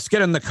 you must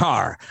get in the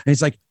car. And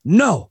he's like,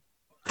 no,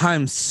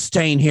 I'm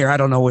staying here. I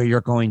don't know where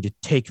you're going to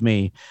take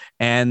me.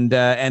 And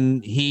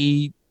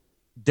this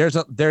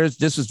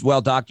is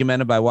well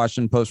documented by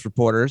Washington Post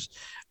reporters.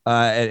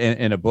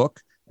 In a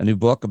new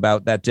book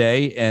about that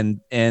day.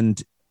 And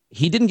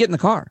he didn't get in the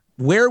car.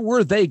 Where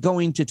were they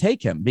going to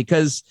take him?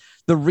 Because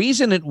the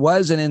reason it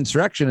was an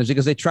insurrection is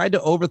because they tried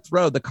to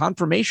overthrow the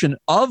confirmation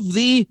of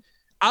the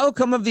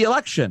outcome of the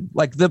election,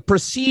 like the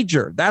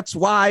procedure. That's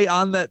why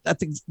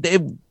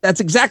that's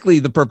exactly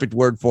the perfect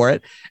word for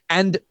it.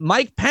 And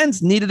Mike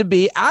Pence needed to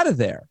be out of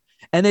there.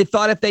 And they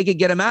thought if they could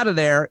get him out of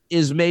there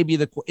is maybe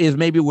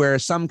where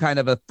some kind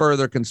of a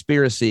further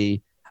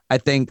conspiracy, I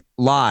think,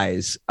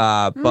 lies.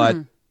 But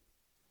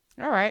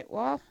all right.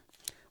 Well,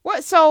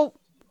 what? So,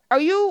 are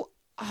you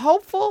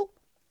hopeful,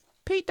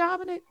 Pete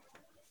Dominic?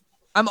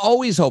 I'm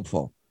always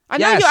hopeful. I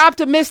know you're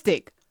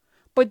optimistic,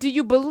 but do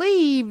you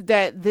believe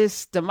that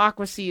this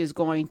democracy is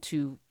going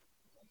to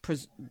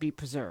be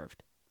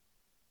preserved?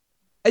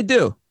 I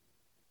do.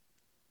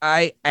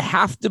 I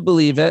have to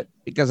believe it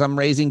because I'm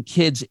raising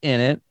kids in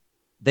it.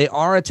 They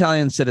are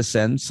Italian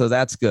citizens, so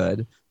that's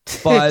good.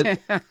 But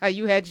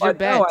you had your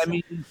bet. No, I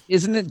mean,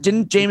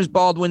 didn't James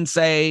Baldwin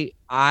say,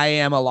 I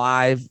am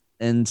alive,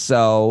 and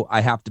so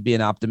I have to be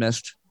an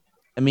optimist?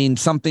 I mean,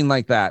 something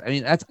like that. I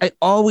mean, I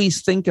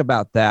always think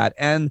about that.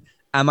 And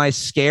am I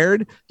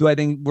scared? Do I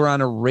think we're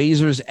on a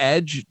razor's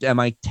edge? Am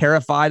I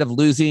terrified of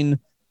losing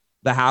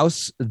the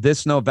House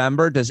this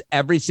November? Does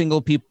every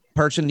single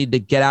person need to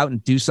get out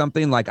and do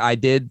something like I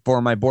did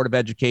for my Board of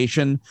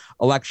Education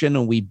election,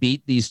 and we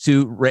beat these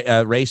two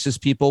racist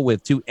people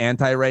with two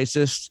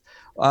anti-racist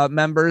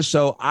members?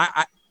 So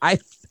I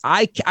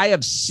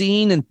have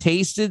seen and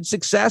tasted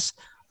success,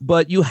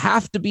 but you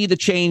have to be the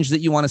change that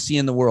you want to see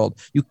in the world.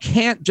 You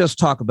can't just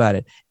talk about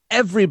it.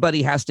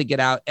 Everybody has to get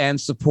out and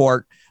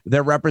support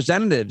their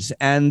representatives.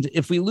 And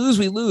if we lose,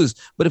 we lose.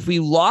 But if we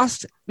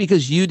lost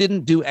because you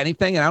didn't do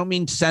anything, and I don't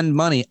mean send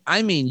money,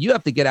 I mean you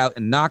have to get out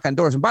and knock on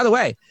doors. And by the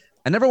way,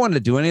 I never wanted to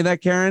do any of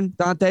that, Karen,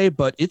 Dante,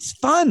 but it's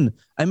fun.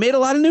 I made a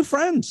lot of new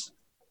friends.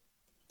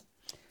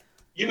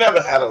 You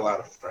never had a lot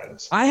of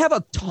friends. I have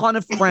a ton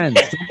of friends.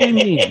 What do you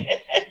mean?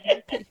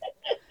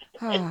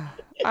 All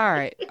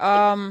right.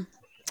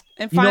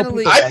 And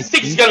finally, I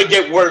think it's going to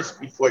get worse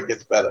before it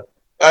gets better.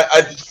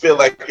 I just feel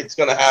like it's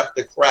going to have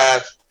to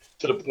crash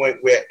to the point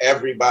where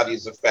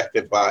everybody's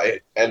affected by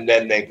it, and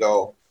then they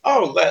go,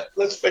 "Oh,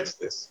 let's fix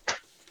this."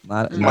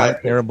 Not a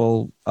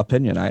terrible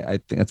opinion. I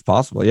think it's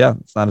possible. Yeah,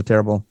 it's not a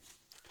terrible.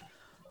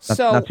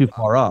 Not too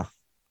far off.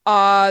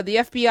 The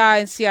FBI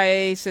and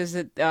CIA says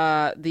that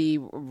the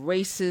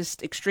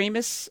racist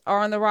extremists are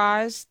on the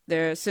rise.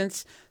 There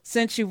since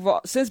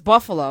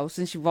Buffalo,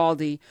 since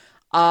Uvalde,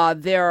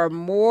 there are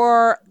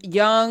more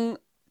young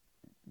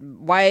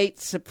white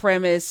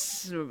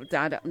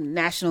supremacists,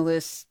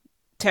 nationalists,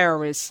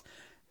 terrorists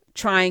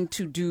trying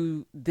to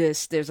do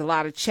this. There's a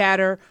lot of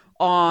chatter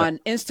on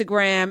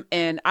Instagram,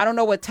 and I don't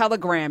know what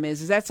Telegram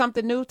is. Is that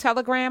something new?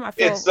 Telegram? I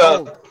feel it's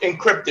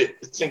encrypted.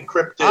 It's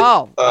encrypted.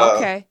 Oh,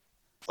 okay.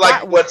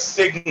 Like what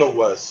Signal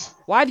was.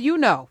 Why do you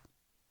know?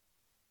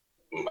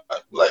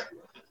 Like,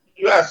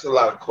 you asked a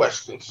lot of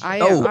questions. I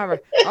am. All right.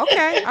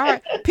 Okay. All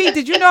right. Pete,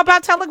 did you know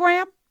about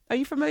Telegram? Are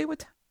you familiar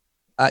with?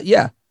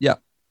 Yeah.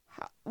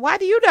 Why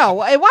do you know?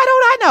 Why don't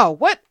I know?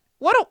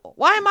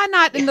 Why am I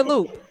not in the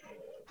loop?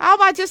 How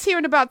am I just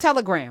hearing about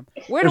Telegram?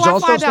 Where do I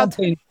find out?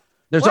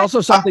 There's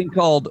also something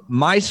called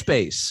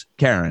MySpace,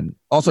 Karen.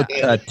 Also,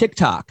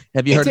 TikTok.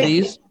 Have you heard of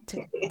these?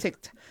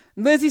 TikTok.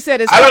 Lindsay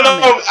said it's I don't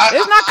common. know.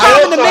 It's not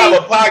common to me.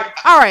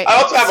 All right.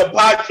 I also have a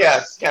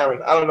podcast,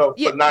 Karen. I don't know.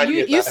 For 9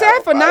 years. You said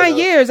for 9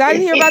 years. I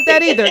didn't hear about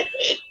that either.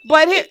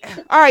 But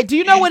all right. Do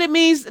you know what it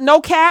means?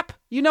 No cap.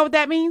 You know what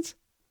that means?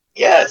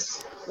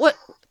 Yes. What,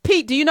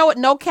 Pete? Do you know what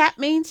no cap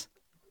means?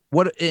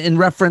 What in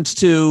reference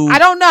to? I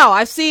don't know.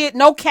 I see it.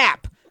 No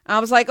cap. I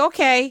was like,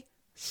 okay,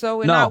 so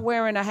we're not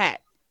wearing a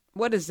hat.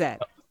 What is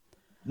that?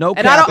 No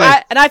and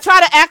cap. I try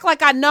to act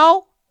like I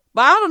know,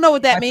 but I don't know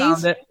what that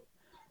means.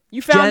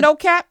 You found no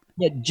cap?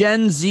 Yeah,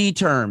 Gen Z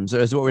terms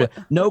is what we're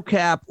no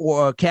cap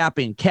or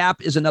capping.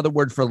 Cap is another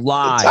word for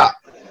lie.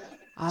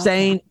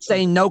 Okay.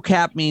 Saying no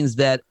cap means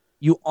that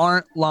you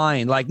aren't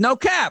lying. Like no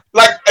cap.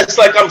 Like it's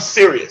like I'm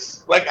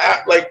serious. Like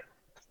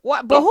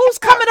what? But who's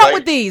coming up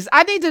with these?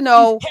 I need to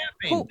know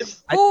who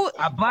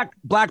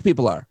black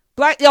people are.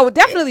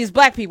 Definitely it's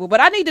black people,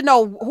 but I need to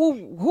know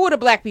who are the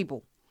black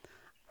people.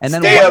 And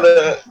then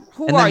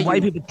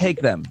white people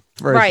take them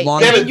for as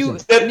long as you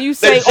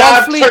say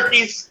John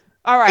turkeys.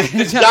 All right,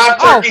 the John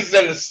turkeys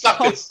and the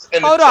suckers.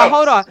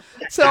 Hold on.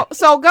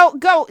 So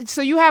go.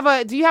 So do you have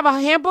a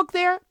handbook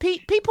there?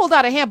 Pete pulled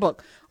out a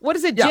handbook. What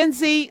is it? Yeah. Gen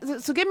Z.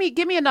 So give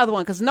me another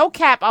one, because no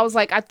cap. I was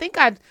like, I think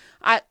I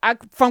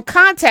from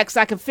context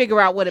I can figure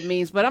out what it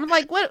means, but I'm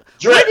like, where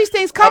do these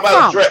things come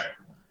from? Drip.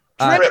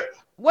 Drip.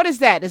 What is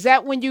that? Is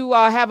that when you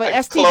have an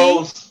STD?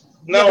 Clothes.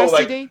 No,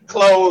 like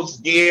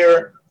clothes,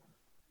 gear.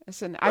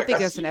 I think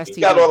that's an STD.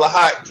 You got all the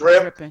hot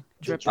dripping.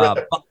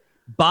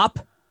 Bop.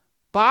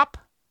 Bop.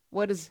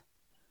 What is?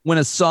 When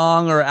a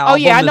song or album. Oh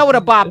yeah, I know what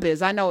a bop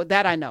is. I know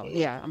that. I know.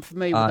 Yeah, I'm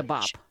familiar with the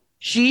bop.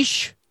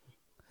 Sheesh.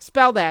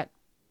 Spell that.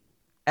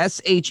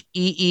 SHEESH.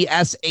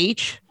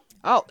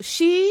 Oh,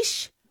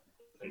 sheesh.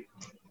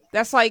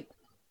 That's like,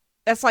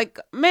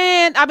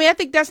 man. I mean, I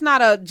think that's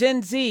not a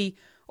Gen Z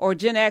or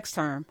Gen X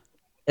term.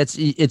 It's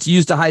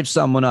used to hype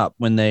someone up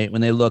when they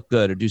look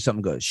good or do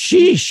something good.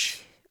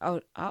 Sheesh.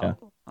 Oh. Yeah.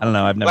 I don't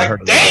know. I've never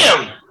heard of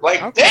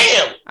that.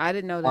 Damn. I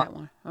didn't know that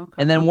one. Okay.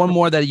 And then one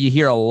more that you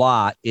hear a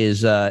lot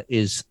is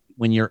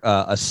when you're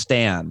a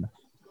stan,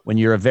 when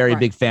you're a very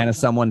big fan of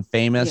someone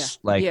famous,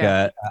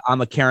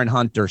 I'm a Karen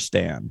Hunter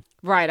stan.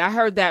 Right. I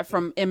heard that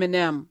from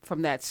Eminem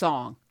from that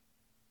song.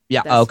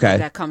 Yeah. That's okay. Where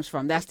that comes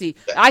from. That's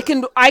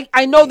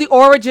I know the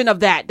origin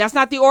of that. That's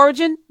not the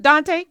origin,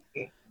 Dante?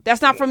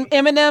 That's not from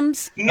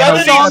Eminem's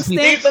song.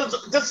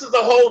 This is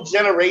a whole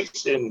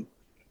generation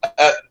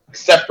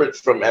separate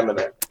from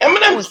Eminem.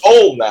 Eminem's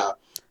old now.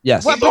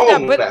 Yes. But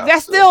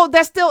that's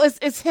still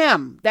it's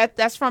him.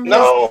 That's from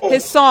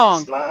his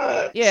song. It's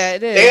not. Yeah,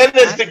 it is.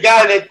 Dan is the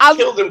guy that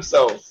killed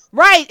himself.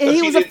 Right, and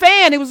he was a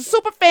fan. He was a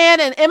super fan,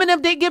 and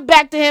Eminem didn't get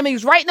back to him. He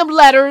was writing them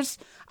letters.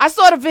 I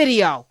saw the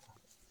video.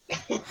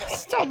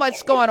 So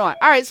much going on.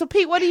 All right, so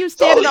Pete, what are you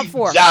standing up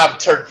for? Job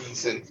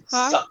turkeys and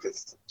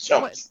suckers.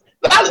 Chumps.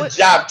 A lot of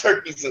job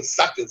turkeys and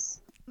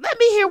suckers. Let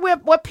me hear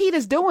what Pete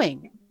is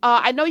doing.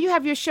 I know you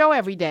have your show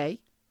every day.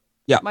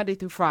 Yeah. Monday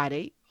through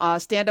Friday.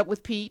 Stand Up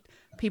with Pete.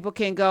 People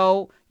can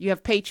go. You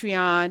have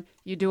Patreon.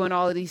 You're doing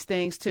all of these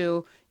things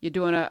too. You're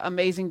doing an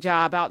amazing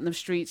job out in the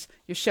streets.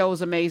 Your show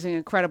is amazing,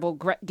 incredible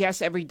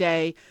guests every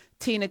day.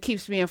 Tina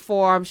keeps me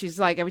informed. She's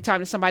like, every time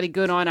there's somebody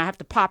good on, I have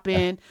to pop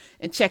in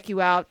and check you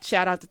out.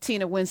 Shout out to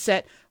Tina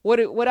Winsett.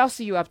 What else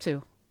are you up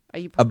to? Are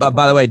you?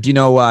 By the way, do you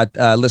know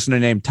a listener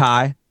named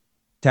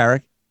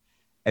Tarek?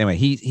 Anyway,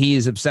 he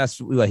is obsessed.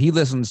 He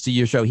listens to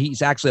your show.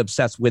 He's actually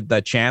obsessed with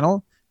the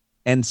channel.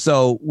 And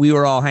so we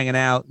were all hanging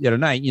out the other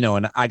night,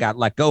 and I got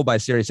let go by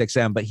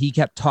SiriusXM, but he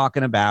kept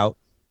talking about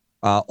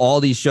all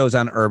these shows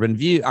on Urban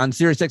View on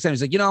SiriusXM.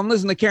 He's like, I'm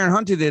listening to Karen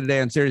Hunter the other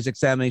day on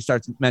SiriusXM, and he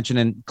starts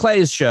mentioning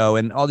Clay's show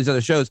and all these other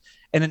shows.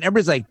 And then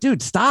everybody's like,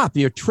 dude, stop.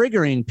 You're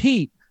triggering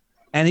Pete.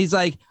 And he's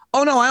like,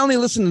 oh, no, I only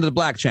listen to the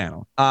Black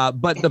channel.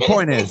 But the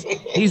point is,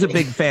 he's a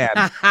big fan.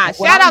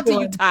 Shout out to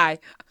you, Ty.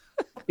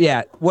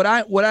 Yeah.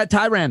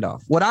 Ty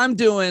Randolph, what I'm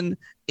doing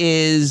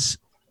is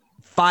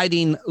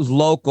fighting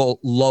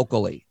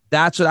locally.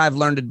 That's what I've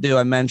learned to do.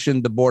 I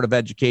mentioned the Board of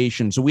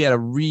Education. So we had a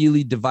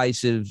really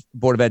divisive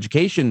Board of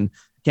Education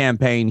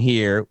campaign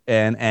here.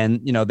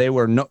 And they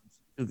were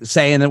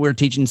saying that we were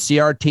teaching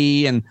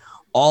CRT and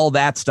all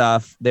that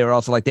stuff. They were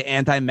also like the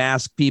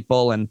anti-mask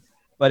people.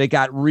 But it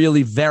got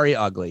really very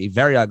ugly.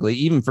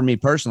 Even for me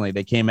personally,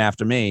 they came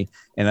after me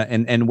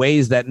in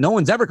ways that no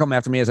one's ever come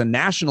after me as a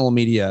national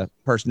media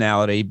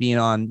personality, being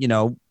on,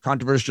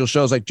 controversial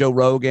shows like Joe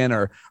Rogan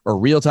or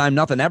Real Time.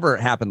 Nothing ever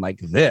happened like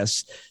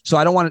this. So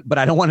I don't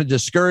want to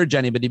discourage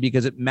anybody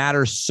because it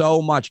matters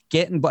so much.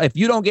 If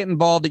you don't get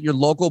involved at your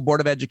local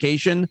Board of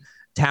Education,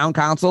 town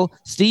council,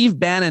 Steve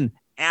Bannon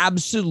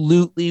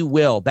absolutely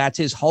will. That's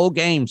his whole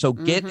game. So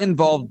get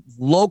involved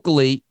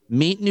locally,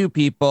 meet new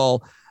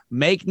people,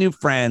 make new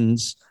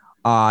friends.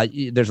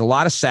 There's a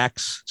lot of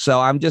sex. So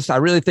I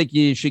really think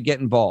you should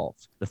get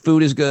involved. The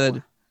food is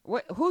good.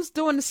 Who's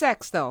doing the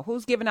sex though?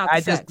 Who's giving out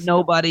the sex? Just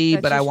nobody,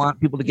 but I want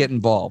people to get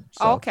involved.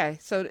 So. Oh, okay.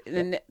 So,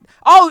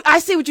 I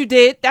see what you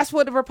did. That's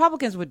what the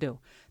Republicans would do.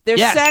 There's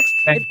sex.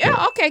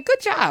 Okay.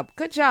 Good job.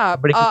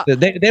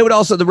 They would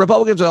also, the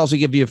Republicans would also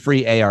give you a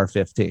free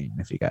AR-15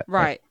 if you got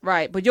right.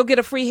 But you'll get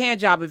a free hand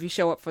job if you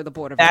show up for the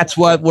Board of That's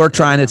what we're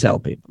trying to tell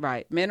people.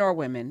 Right. Men or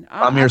women.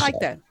 I like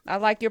that. I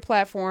like your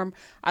platform.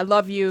 I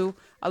love you.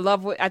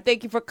 I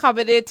thank you for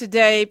coming in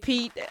today,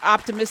 Pete.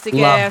 Optimistic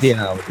ass.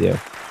 Love with you.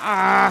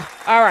 All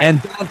right.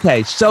 And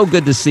Dante, so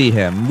good to see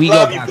him. We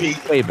love go back, you,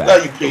 Pete. Way back.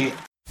 Love you, Pete.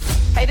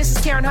 Hey, this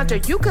is Karen Hunter.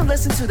 You can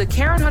listen to The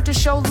Karen Hunter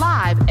Show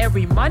live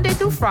every Monday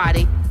through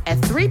Friday at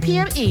 3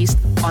 p.m. East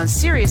on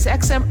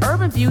SiriusXM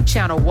Urban View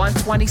Channel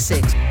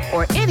 126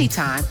 or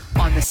anytime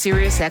on the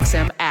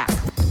SiriusXM app.